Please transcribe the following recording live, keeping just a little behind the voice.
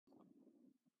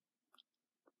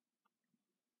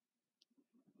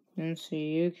can see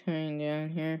you coming down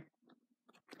here.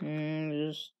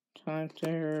 Just talk to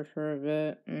her for a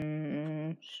bit.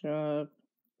 Show up.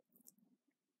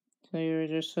 So you were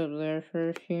just up there for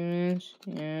a few minutes?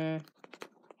 Yeah.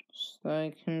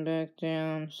 Slide come back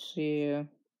down, see you.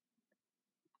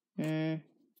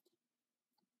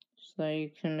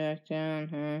 Slide come back down,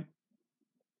 huh?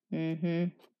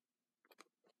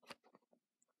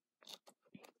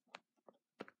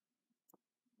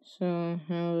 So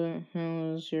how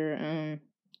was your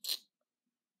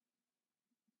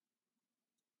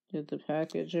did the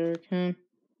package ever come?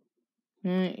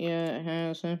 Not yet, it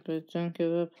hasn't, but don't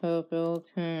give up hope, it'll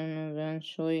come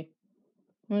eventually.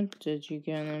 What did you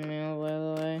get in the mail, by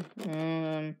the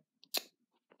way?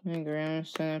 My grandma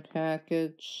sent a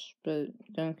package, but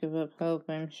don't give up hope,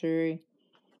 I'm sure it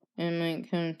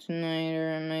might come tonight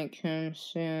or it might come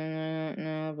soon, I don't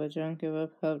know, but don't give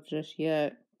up hope just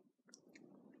yet.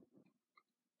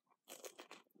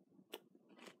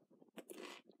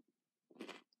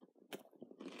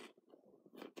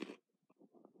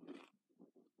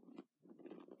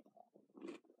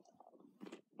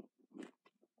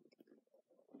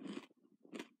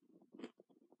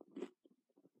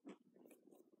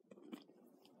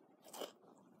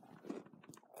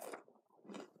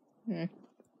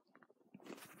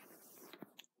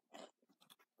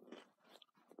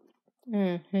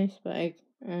 Hey Spike.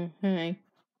 Hi.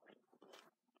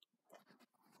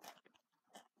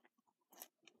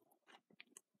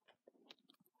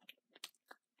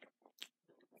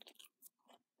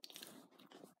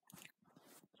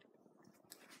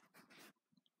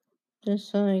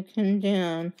 Just so I come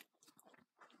down.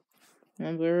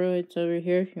 Now Burrow's over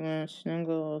here if you want to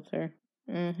snuggle with her.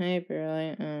 Hi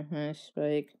Burrow. Hi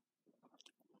Spike.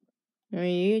 What are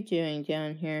you doing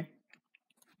down here?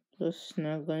 Just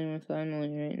snuggling with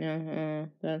Emily right now.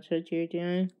 That's what you're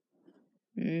doing?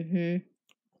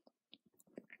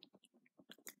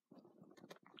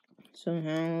 So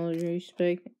how old are you,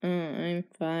 Spike? I'm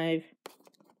 5.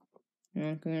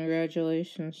 Well,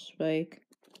 congratulations, Spike.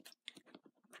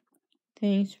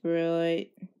 Thanks, Burrow.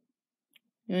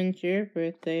 When's your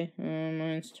birthday?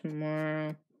 Mine's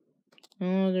tomorrow. How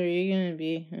old are you gonna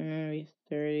be? I'm gonna be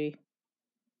 30.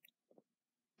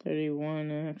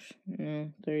 31, actually.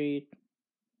 No, 30.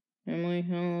 Emily,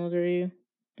 how old are you?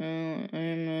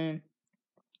 I'm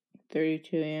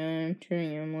 32. Yeah, I'm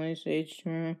turning Emily's age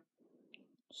tomorrow.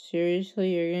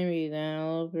 Seriously, you're gonna be that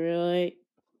old, really?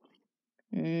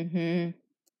 Wow,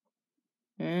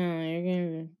 you're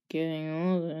gonna be getting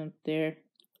old out there.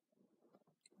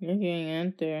 You're getting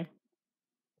out there.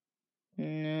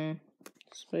 No.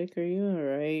 Spike, are you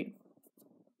alright?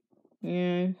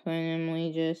 Yeah, I'm fine.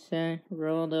 Emily just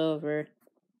rolled over.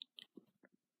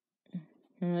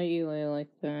 I'll let you lay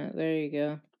like that. There you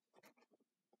go.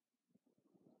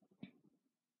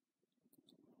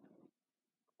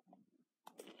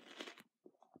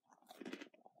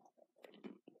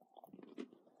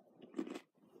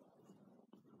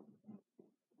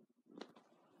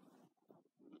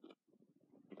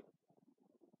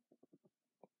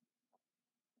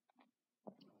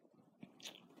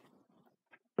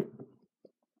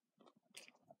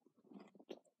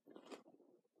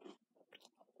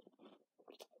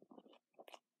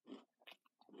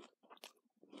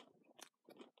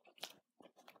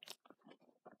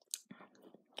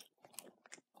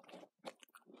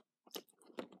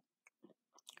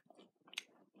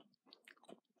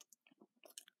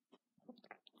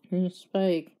 Hey,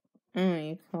 Spike. Oh,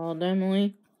 you called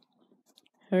Emily?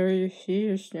 How are your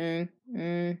seizures doing?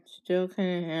 Still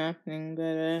kinda happening,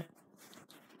 but,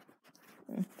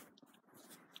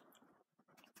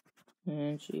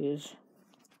 oh, jeez.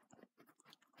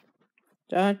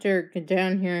 Doctor, get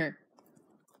down here.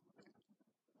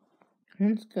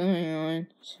 What's going on?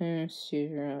 Having a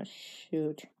seizure. Oh,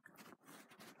 shoot.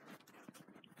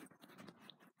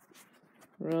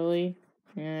 Really?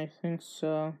 Yeah, I think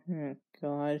so. Oh,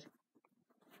 God.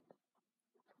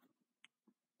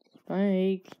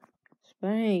 Spike.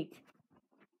 Spike.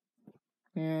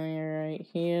 Yeah, you're right.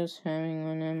 He is having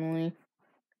one, Emily.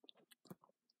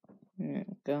 Oh,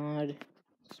 God.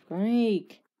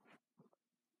 Spike.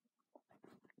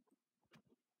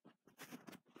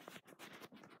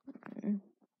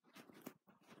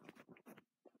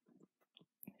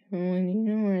 Emily, do you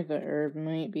know where the herb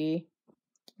might be?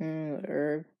 The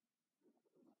herb.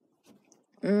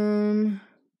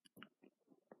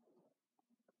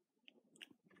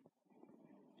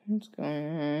 What's going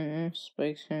on?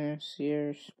 Spike's gonna see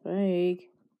her. Spike.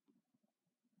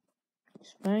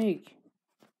 Spike.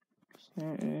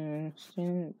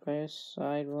 Stand by his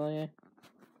side, will you?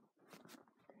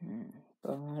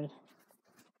 Oh, God.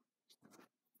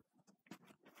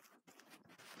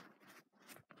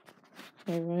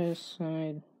 right by his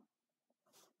side.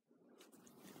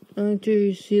 Doctor,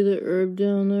 you see the herb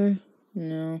down there?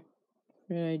 No,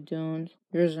 I don't.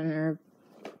 There's an herb.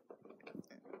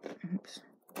 Oops.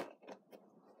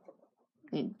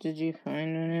 Did you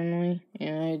find one, Emily?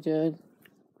 Yeah, I did.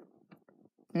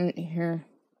 Here.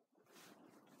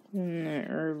 In that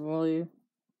herb, will you?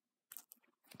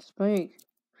 Spike.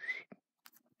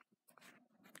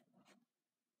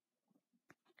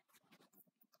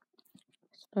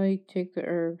 Spike, take the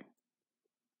herb.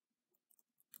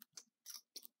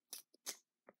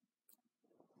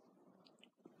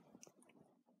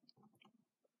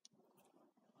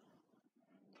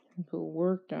 Put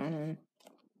work on him.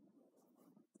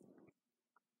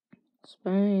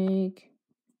 Spike.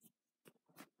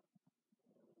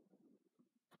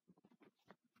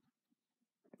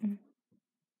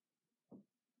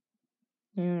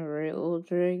 Yeah, right, little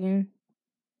dragon.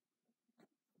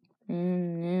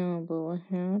 And now, but what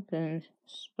happened?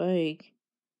 Spike.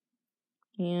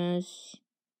 Yes,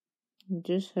 you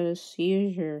just had a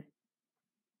seizure.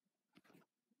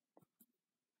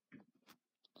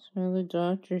 So the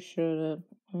doctor showed up.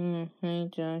 Hi,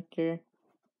 doctor.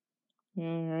 You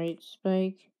alright,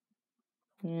 Spike?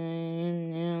 Yeah, I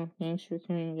am now. Thanks for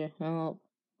coming to help.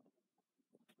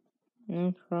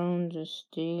 No problem, just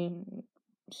stay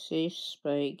safe,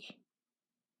 Spike.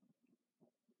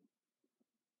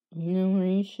 You know where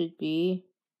you should be?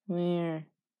 Where?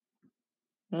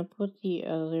 Up with the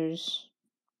others.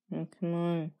 Now, come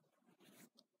on.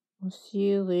 I'll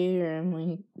see you later,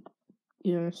 Emily.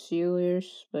 See you later,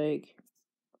 Spike.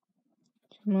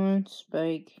 Come on,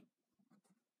 Spike.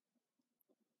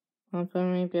 Hop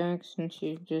on my back since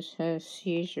you just had a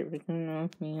seizure, but don't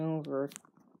knock me over.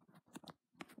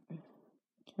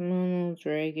 Come on, little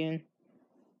dragon.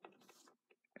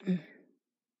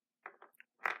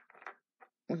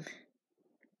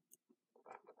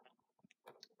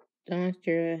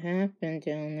 Doctor, what happened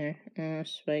down there? Oh,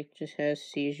 Spike just had a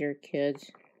seizure,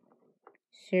 kids.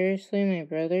 Seriously, my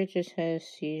brother just had a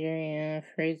seizure? Yeah, I'm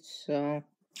afraid so.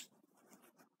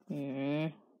 Yeah.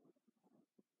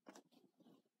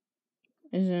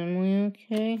 Is Emily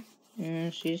okay? Yeah,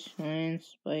 she's fine.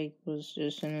 Spike was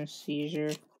just in a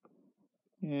seizure.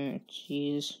 Yeah,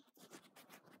 jeez.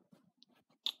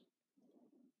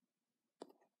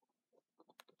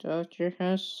 Doctor,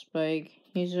 how's Spike?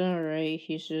 He's alright,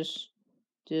 he's just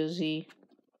dizzy.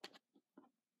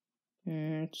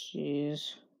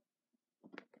 Jeez.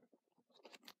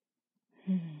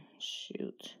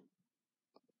 Shoot.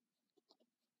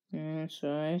 Yeah, that's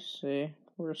what I say.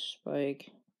 Poor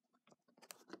Spike.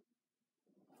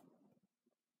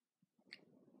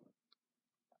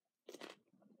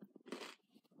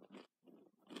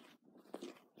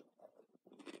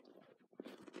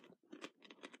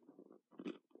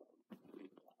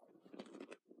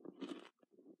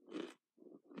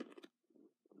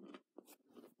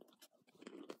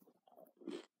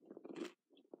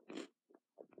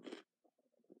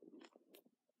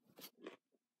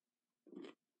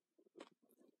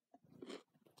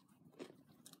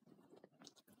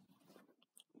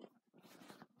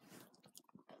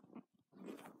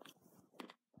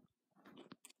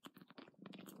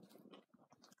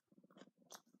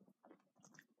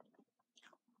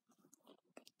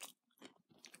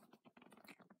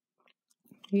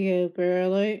 Yeah,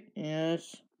 Barrelite?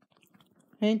 Yes.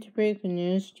 I hate to break the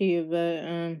news to you,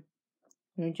 but,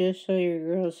 we just saw your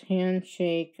girl's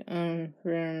handshake,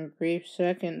 for a brief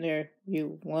second there.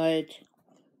 You what?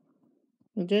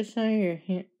 We just saw your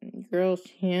girl's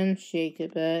handshake a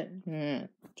bit.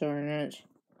 Darn it.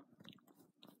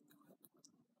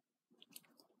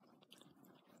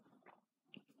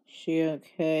 She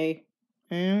okay?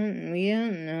 We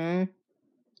don't know.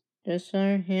 Just saw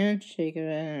her handshake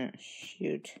a bit.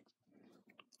 Shoot.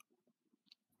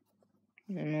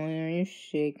 Emily, are you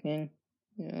shaking?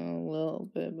 Yeah, a little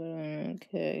bit, but I'm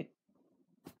okay.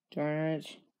 Darn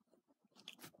it.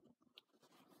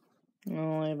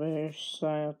 Oh, I better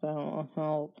sigh if that will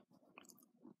help.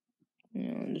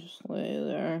 Just lay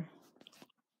there.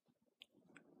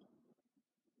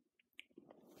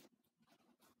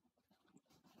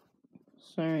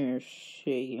 Sorry you're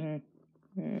shaking.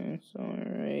 It's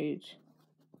alright.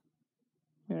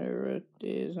 Had a rough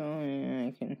days on,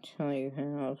 I can tell you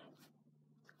have.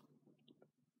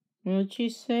 What did she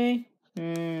say?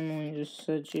 Emily just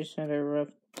said she's had a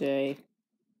rough day.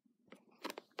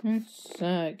 That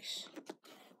sucks.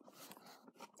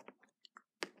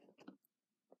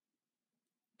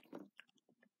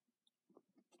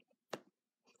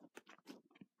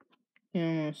 You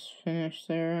almost finished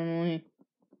there, Emily.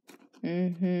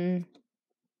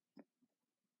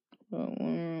 But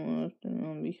one more left and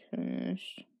I'll be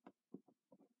finished.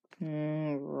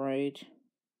 Alright.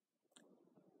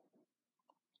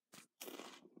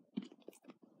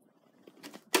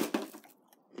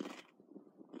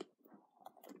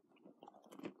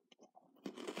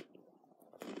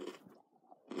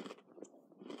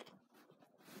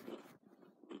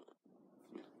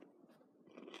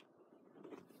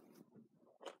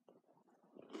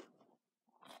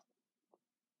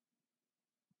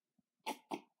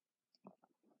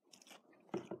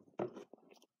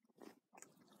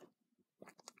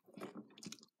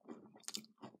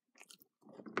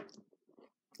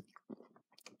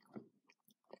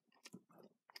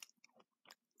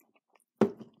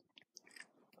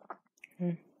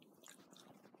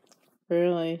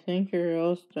 Really, I think you're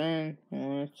all done.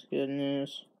 Well, that's good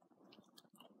news.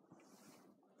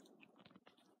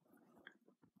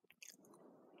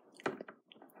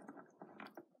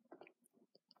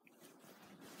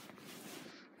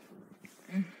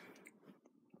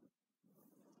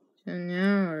 So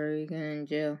now, what are we gonna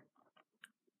do?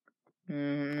 I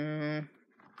don't know.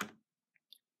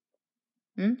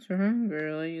 What's wrong,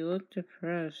 girl? You look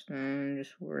depressed. No, I'm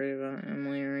just worried about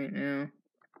Emily right now.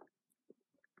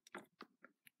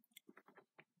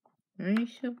 Why are you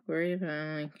so worried about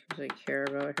Emily? Because I care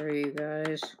about her, you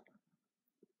guys.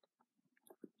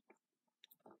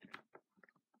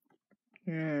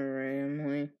 Alright,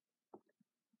 Emily.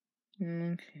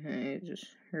 Okay, just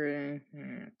hurting.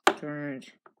 Darn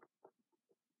it.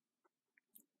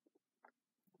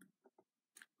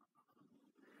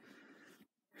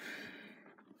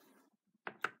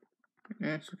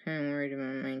 I'm also kind of worried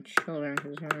about my children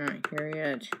because they're not here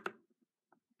yet.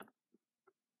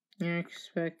 You're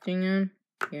expecting them?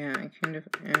 Yeah, I kind of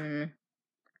am.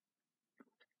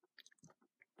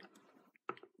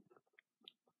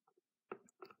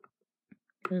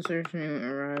 Because there's new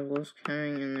arrivals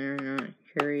coming and they're not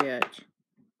here yet.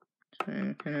 So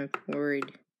I'm kind of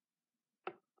worried.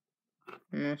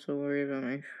 I'm also worried about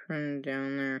my friend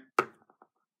down there.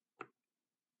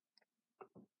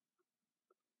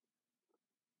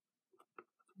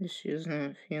 She is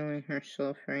not feeling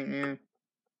herself right now.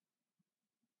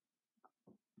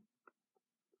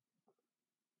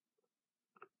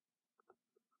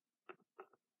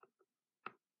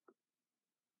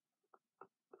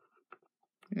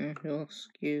 If you'll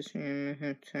excuse me, I'm gonna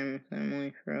have time with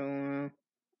Emily for a while.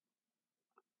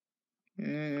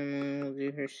 And then Emily will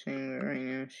do her thing, but right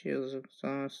now she is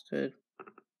exhausted.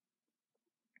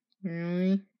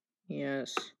 Really?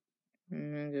 Yes.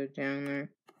 I'm gonna go down there.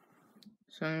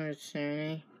 Song of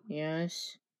Sandy.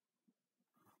 Yes.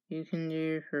 You can do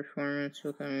your performance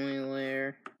with Emily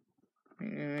later.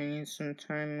 Right now I need some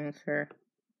time with her.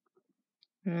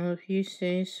 Well, if you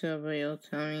say so, but you'll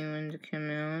tell me when to come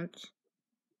out.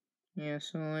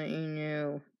 Yes, I'll let you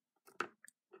know.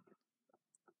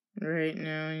 Right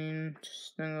now I need to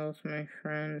snuggle with my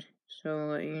friend, so I'll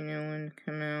let you know when to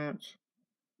come out.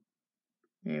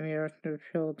 Maybe after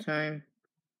pill time.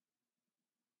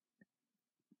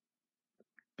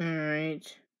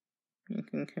 Alright. You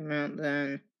can come out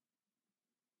then.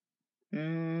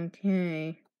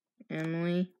 Okay.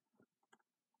 Emily?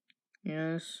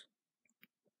 Yes?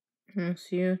 I'll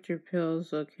see you after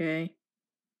pills, okay?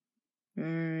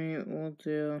 Alright, we'll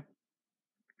do.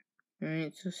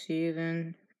 Alright, so see you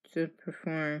then to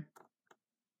perform.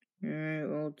 Alright,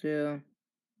 we'll do.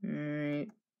 Alright.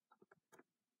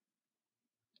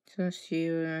 So see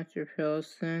you after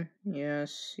pills then?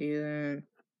 Yes, see you then.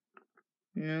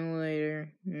 No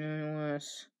later, no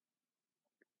less.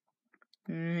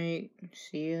 Alright,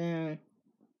 see you then.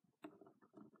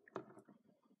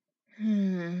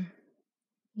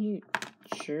 You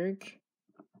jerk.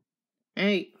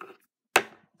 Hey!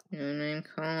 No name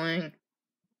calling.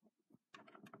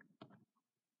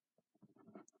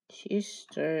 She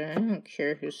started. I don't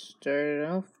care who started.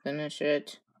 I'll finish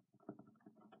it.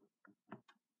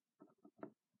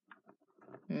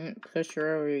 Push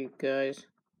her over, you guys.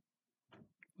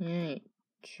 Hey,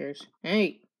 jerks.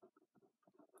 Hey!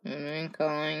 No name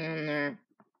calling on there.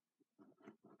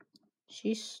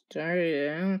 She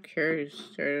started. I don't care who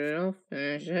started. I'll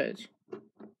finish it.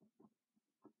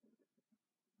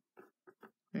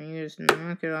 And you just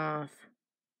knock it off.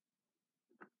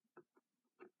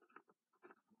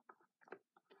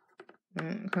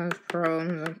 Don't cause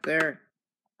problems up there.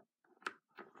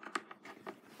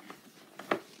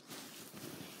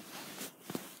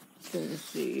 Didn't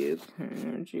see you.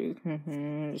 Energy.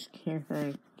 Just came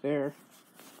right there.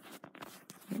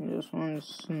 I just wanted to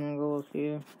snuggle with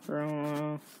you for a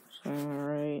while. So,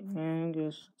 alright. I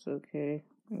guess it's okay.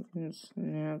 I can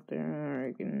snap there.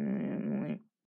 Alright, good night, Emily.